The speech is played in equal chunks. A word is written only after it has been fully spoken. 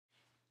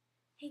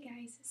Hey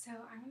guys, so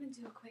I want to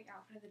do a quick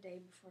outfit of the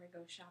day before I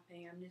go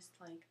shopping. I'm just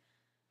like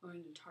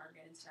going to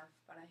Target and stuff,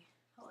 but I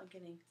felt like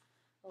getting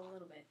a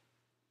little bit,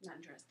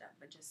 not dressed up,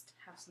 but just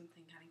have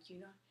something kind of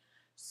cute on.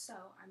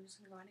 So I'm just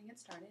going to go ahead and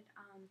get started.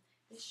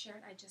 This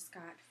shirt I just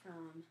got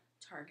from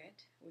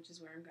Target, which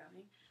is where I'm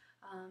going.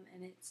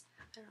 And it's,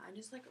 I don't know, I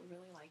just like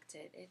really liked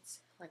it.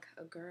 It's like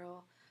a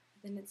girl,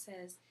 but then it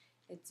says,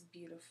 it's a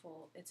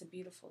beautiful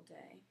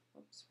day.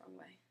 Oops, wrong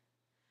way.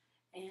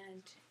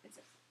 And it's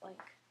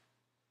like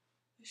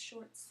a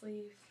short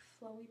sleeve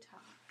flowy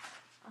top,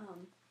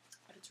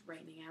 but it's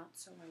raining out,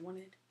 so I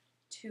wanted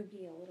to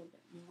be a little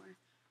bit more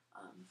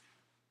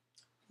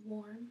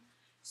warm.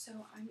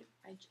 So I'm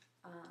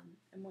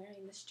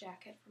wearing this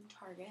jacket from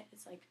Target.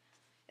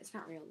 It's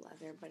not real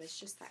leather, but it's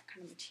just that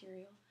kind of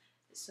material.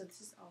 So this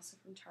is also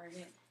from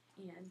Target,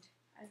 and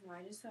I don't know,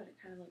 I just thought it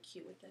kind of looked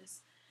cute with this,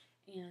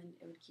 and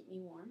it would keep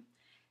me warm.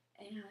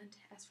 And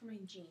as for my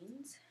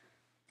jeans,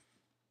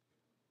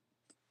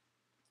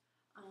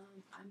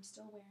 I'm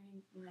still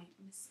wearing my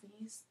Miss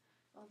Sneeze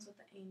ones with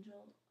the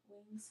angel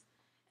wings.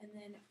 And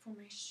then for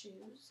my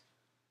shoes,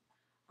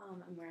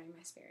 I'm wearing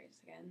my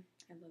Sperry's again.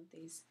 I love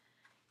these.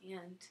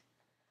 And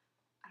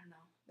I don't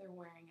know, they're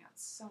wearing out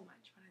so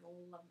much, but I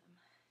love them.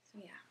 So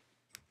yeah.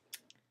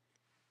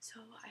 So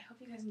I hope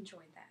you guys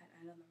enjoyed that.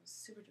 I know that was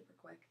super duper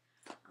quick.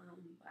 But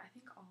I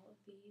think all of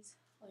these,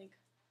 like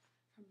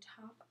from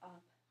top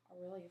up,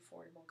 are really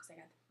affordable because I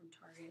got them from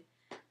Target.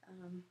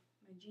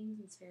 My jeans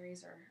and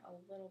Sperry's are a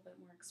little bit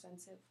more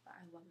expensive, but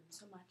I love them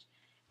so much,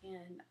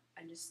 and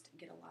I just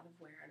get a lot of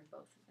wear out of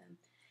both of them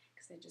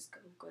because they just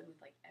go good with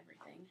like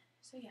everything.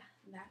 So yeah,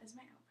 that is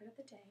my outfit of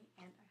the day,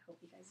 and I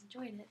hope you guys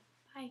enjoyed it.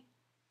 Bye!